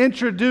and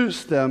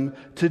introduce them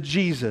to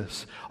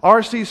Jesus.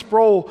 R.C.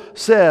 Sproul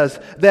says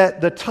that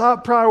the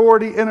top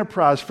priority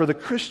enterprise for the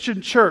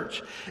Christian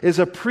church is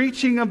a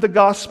preaching of the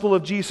gospel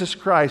of Jesus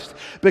Christ,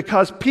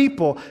 because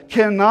people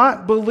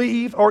cannot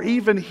believe or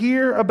even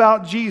hear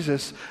about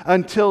Jesus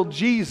until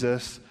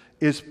Jesus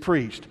is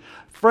preached.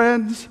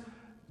 Friends,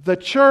 the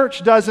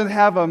church doesn't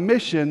have a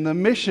mission. The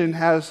mission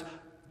has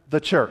the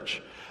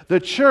church. The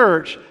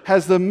church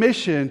has the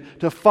mission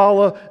to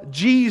follow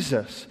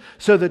Jesus.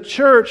 So the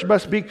church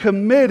must be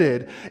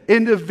committed.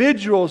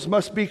 Individuals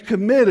must be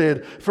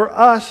committed for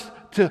us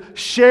to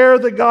share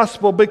the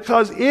gospel,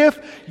 because if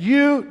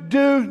you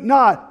do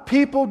not,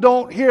 people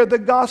don't hear the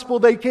gospel,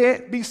 they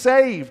can't be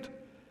saved.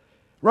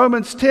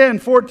 Romans 10,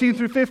 14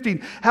 through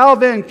 15. How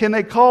then can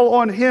they call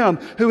on him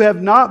who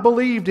have not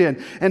believed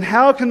in? And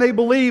how can they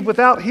believe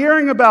without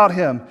hearing about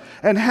him?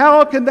 And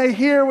how can they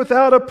hear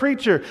without a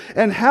preacher?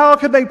 And how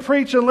can they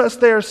preach unless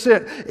they are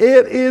sent?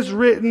 It is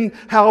written,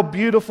 how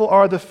beautiful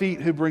are the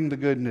feet who bring the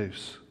good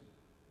news.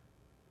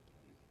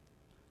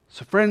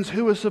 So friends,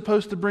 who is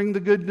supposed to bring the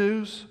good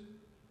news?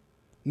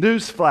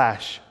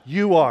 Newsflash,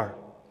 you are.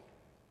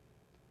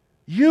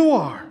 You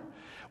are.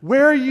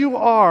 Where you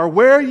are,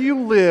 where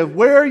you live,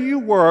 where you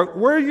work,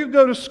 where you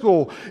go to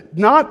school,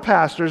 not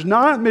pastors,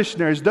 not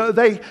missionaries.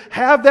 They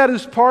have that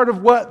as part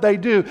of what they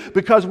do,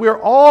 because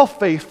we're all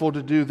faithful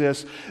to do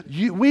this.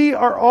 We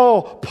are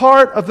all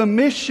part of the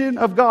mission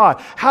of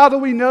God. How do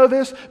we know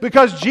this?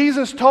 Because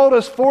Jesus told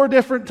us 4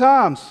 different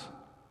times.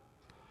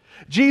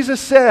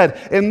 Jesus said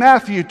in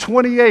Matthew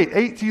 28,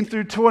 18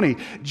 through 20,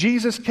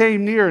 Jesus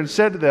came near and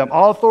said to them,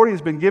 all authority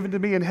has been given to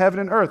me in heaven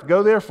and earth.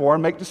 Go therefore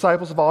and make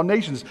disciples of all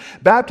nations,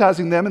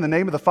 baptizing them in the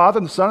name of the Father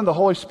and the Son and the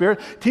Holy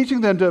Spirit,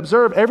 teaching them to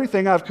observe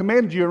everything I've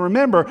commanded you. And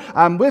remember,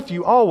 I'm with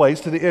you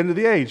always to the end of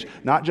the age.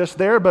 Not just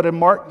there, but in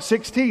Mark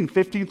 16,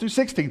 15 through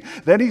 16.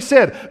 Then he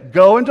said,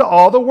 go into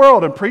all the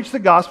world and preach the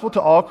gospel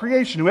to all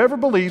creation. Whoever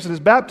believes and is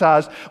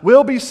baptized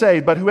will be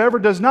saved, but whoever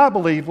does not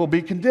believe will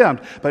be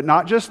condemned. But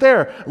not just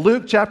there.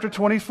 Luke chapter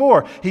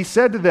 24, he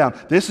said to them,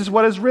 this is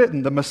what is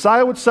written, the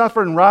Messiah would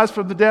suffer and rise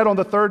from the dead on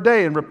the 3rd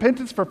day, and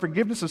repentance for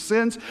forgiveness of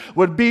sins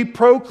would be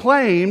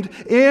proclaimed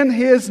in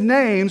his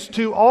names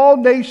to all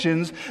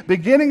nations,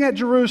 beginning at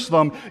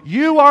Jerusalem.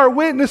 You are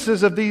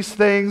witnesses of these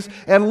things,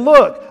 and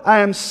look, I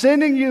am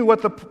sending you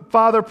what the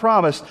Father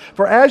promised.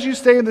 For as you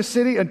stay in the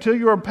city until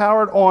you are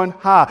empowered on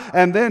high.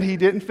 And then he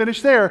didn't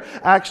finish there.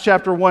 Acts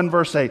chapter 1,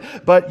 verse 8.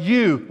 But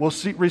you will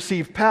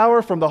receive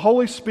power from the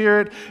Holy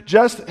Spirit,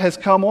 just has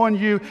come on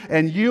you,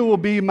 and you will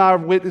be my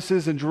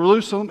witnesses in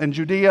Jerusalem and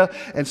Judea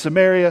and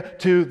Samaria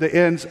to the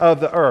ends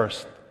of the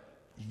earth.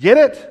 Get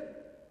it?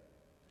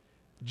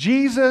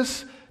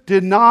 Jesus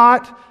did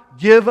not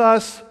give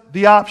us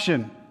the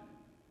option.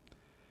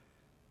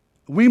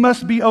 We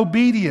must be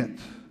obedient.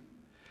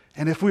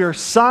 And if we are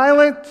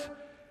silent,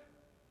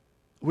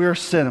 we are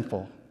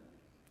sinful.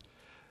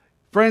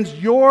 Friends,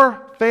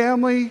 your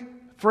family,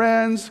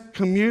 friends,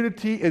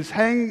 community is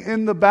hanging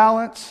in the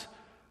balance,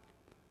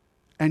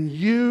 and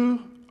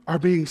you are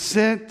being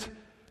sent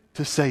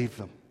to save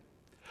them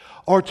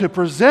or to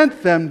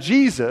present them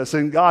Jesus,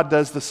 and God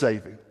does the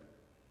saving.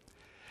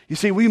 You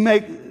see, we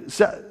make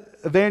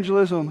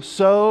evangelism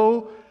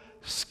so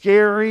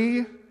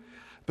scary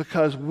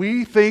because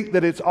we think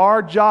that it's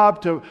our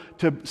job to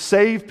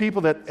save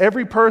people, that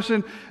every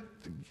person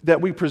that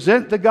we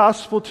present the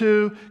gospel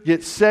to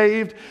gets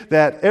saved,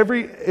 that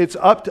it's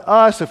up to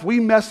us. If we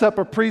mess up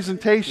a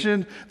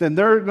presentation, then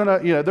they're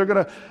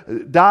gonna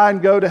die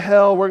and go to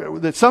hell.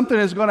 That something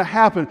is going to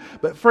happen.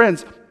 But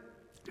friends,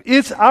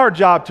 it's our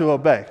job to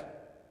obey.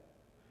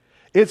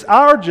 It's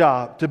our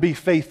job to be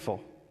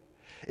faithful.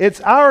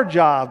 It's our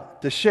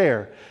job to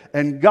share,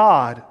 and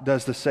God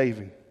does the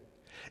saving.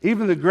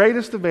 Even the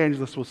greatest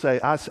evangelists will say,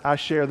 I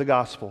share the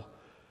gospel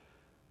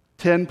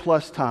 10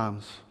 plus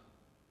times,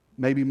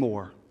 maybe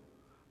more,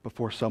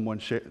 before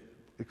someone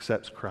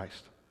accepts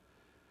Christ.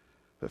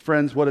 But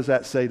friends, what does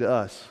that say to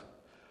us?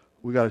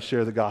 We got to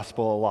share the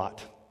gospel a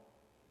lot.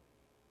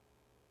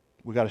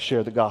 We got to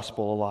share the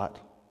gospel a lot.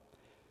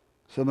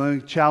 So let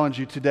me challenge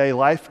you today,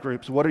 life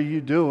groups, what are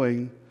you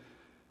doing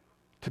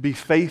to be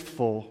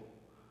faithful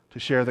to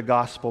share the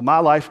gospel? My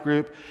life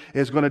group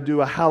is going to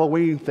do a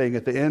Halloween thing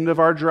at the end of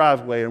our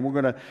driveway, and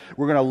we're going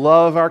to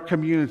love our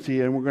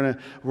community, and we're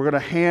going to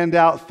hand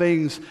out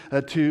things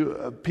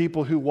to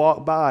people who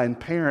walk by and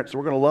parents.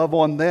 We're going to love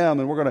on them,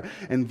 and we're going to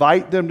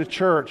invite them to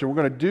church, and we're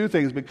going to do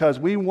things because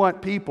we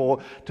want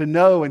people to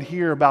know and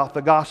hear about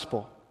the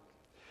gospel.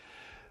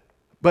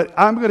 But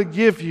I'm going to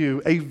give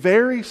you a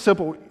very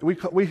simple, we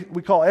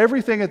call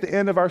everything at the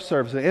end of our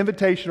service an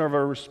invitation or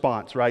a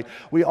response, right?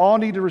 We all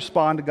need to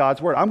respond to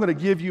God's word. I'm going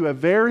to give you a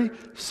very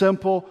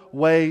simple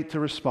way to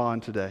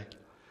respond today.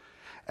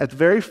 At the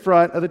very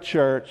front of the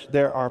church,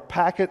 there are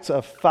packets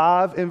of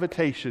 5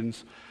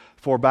 invitations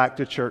for Back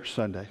to Church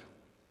Sunday.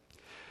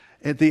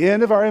 At the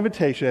end of our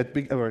invitation,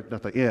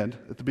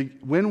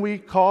 when we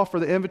call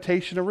for the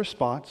invitation or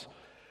response,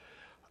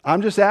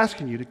 I'm just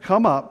asking you to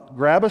come up,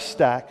 grab a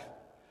stack.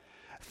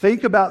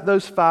 Think about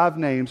those 5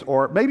 names,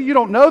 or maybe you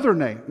don't know their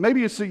name. Maybe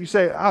you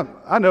say,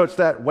 I know it's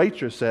that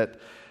waitress at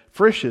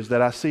Frisch's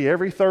that I see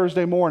every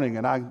Thursday morning,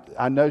 and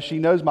I know she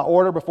knows my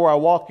order before I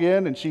walk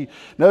in, and she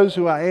knows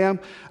who I am.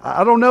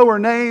 I don't know her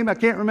name. I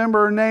can't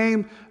remember her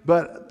name,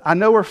 but I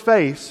know her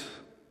face.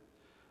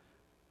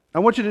 I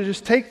want you to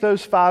just take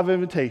those 5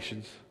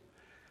 invitations.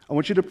 I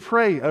want you to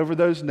pray over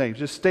those names.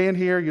 Just stand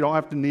here. You don't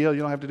have to kneel.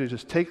 You don't have to do.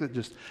 Just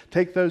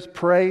take those,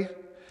 pray,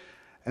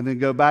 and then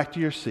go back to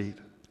your seat.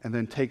 And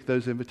then take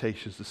those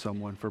invitations to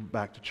someone for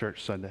Back to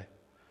Church Sunday.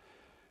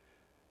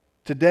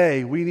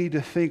 Today, we need to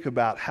think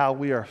about how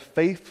we are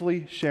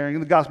faithfully sharing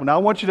the gospel. Now, I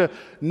want you to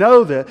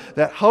know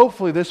that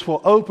hopefully this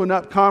will open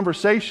up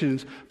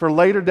conversations for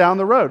later down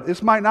the road.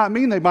 This might not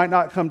mean they might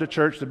not come to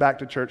church, to Back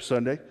to Church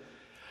Sunday,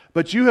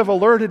 but you have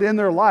alerted in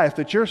their life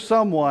that you're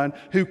someone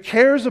who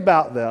cares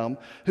about them,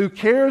 who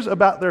cares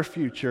about their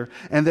future,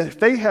 and that if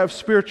they have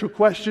spiritual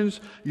questions,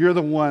 you're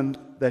the one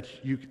that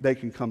they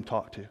can come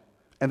talk to.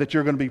 And that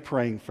you're going to be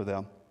praying for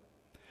them.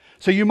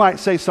 So you might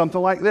say something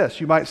like this.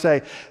 You might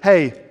say,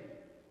 hey,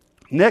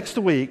 next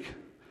week,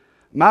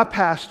 my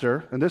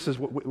pastor, and this is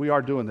what we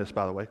are doing this,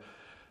 by the way.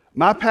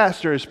 My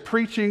pastor is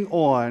preaching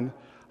on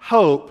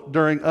hope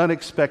during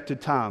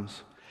unexpected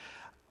times.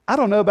 I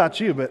don't know about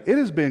you, but it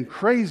has been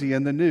crazy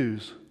in the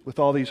news with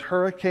all these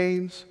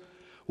hurricanes,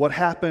 what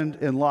happened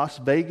in Las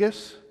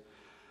Vegas,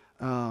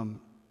 all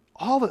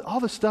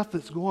the stuff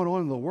that's going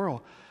on in the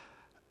world.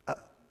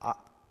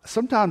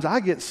 Sometimes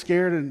I get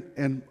scared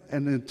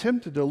and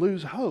tempted to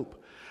lose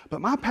hope. But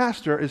my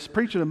pastor is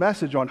preaching a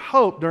message on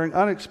hope during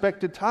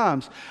unexpected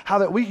times, how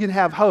that we can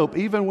have hope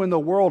even when the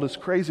world is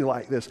crazy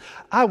like this.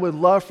 I would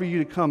love for you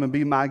to come and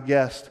be my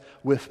guest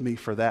with me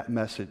for that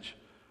message.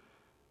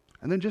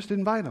 And then just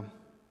invite them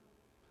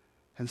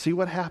and see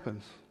what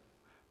happens.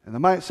 And they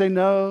might say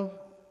no.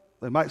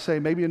 They might say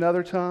maybe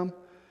another time.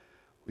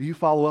 Well, you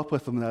follow up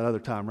with them that other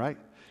time, right?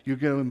 You're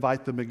going to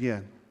invite them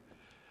again.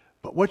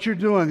 But what you're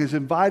doing is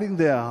inviting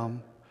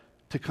them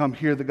to come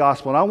hear the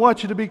gospel. And I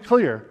want you to be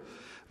clear.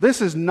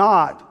 This is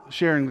not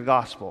sharing the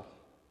gospel.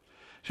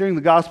 Sharing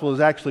the gospel is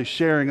actually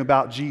sharing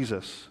about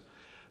Jesus.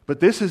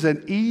 But this is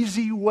an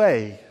easy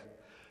way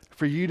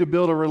for you to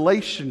build a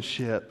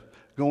relationship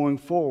going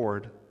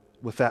forward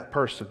with that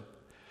person.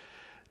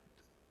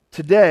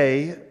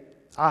 Today,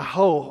 I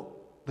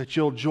hope that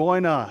you'll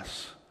join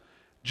us,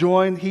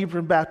 join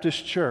Hebron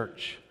Baptist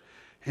Church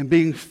in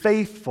being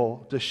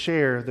faithful to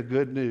share the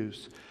good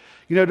news.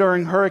 You know,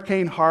 during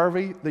Hurricane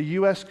Harvey, the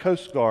U.S.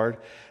 Coast Guard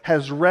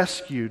has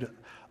rescued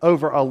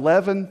over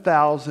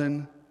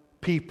 11,000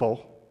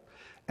 people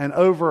and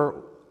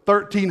over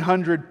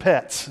 1,300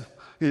 pets.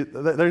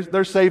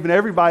 They're saving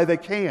everybody they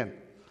can.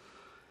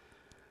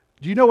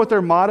 Do you know what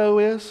their motto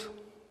is?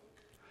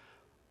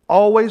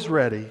 Always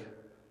ready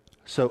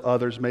so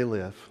others may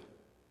live.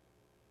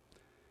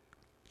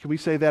 Can we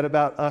say that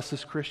about us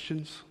as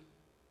Christians?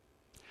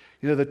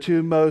 You know, the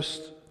 2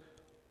 most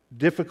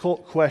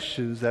difficult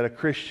questions that a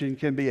Christian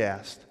can be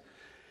asked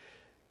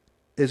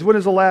is, when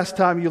is the last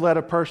time you led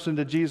a person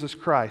to Jesus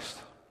Christ?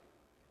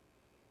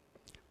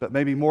 But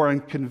maybe more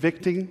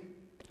convicting,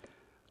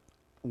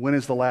 when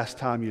is the last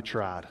time you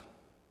tried?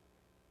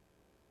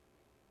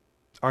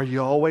 Are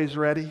you always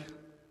ready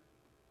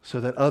so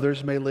that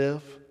others may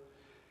live?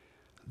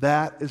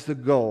 That is the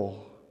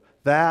goal.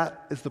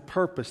 That is the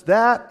purpose.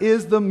 That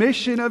is the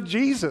mission of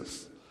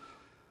Jesus.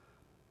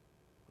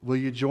 Will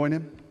you join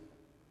him?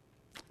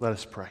 Let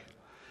us pray.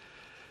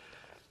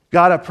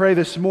 God, I pray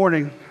this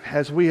morning,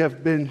 as we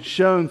have been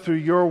shown through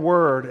your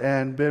word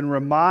and been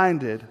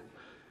reminded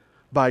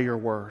by your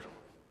word,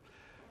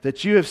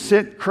 that you have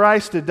sent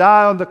Christ to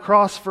die on the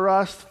cross for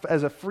us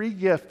as a free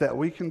gift that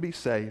we can be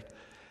saved.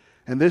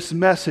 And this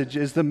message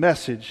is the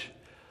message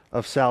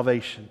of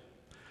salvation.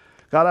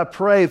 God, I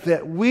pray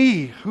that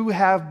we who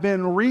have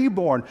been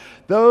reborn,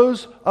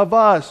 those of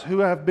us who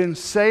have been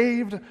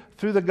saved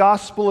through the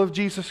gospel of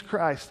Jesus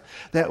Christ,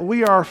 that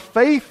we are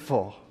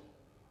faithful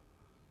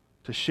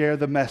to share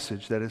the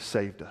message that has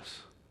saved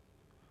us.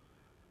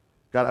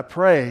 God, I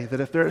pray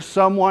that if there is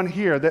someone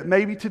here that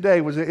maybe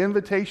today was an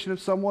invitation of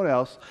someone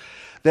else,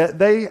 that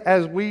they,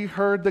 as we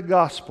heard the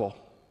gospel,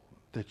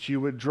 that you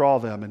would draw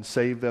them and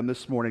save them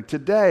this morning.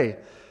 Today,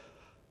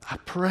 I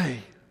pray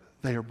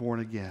they are born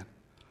again.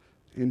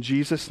 In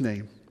Jesus'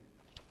 name,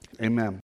 amen.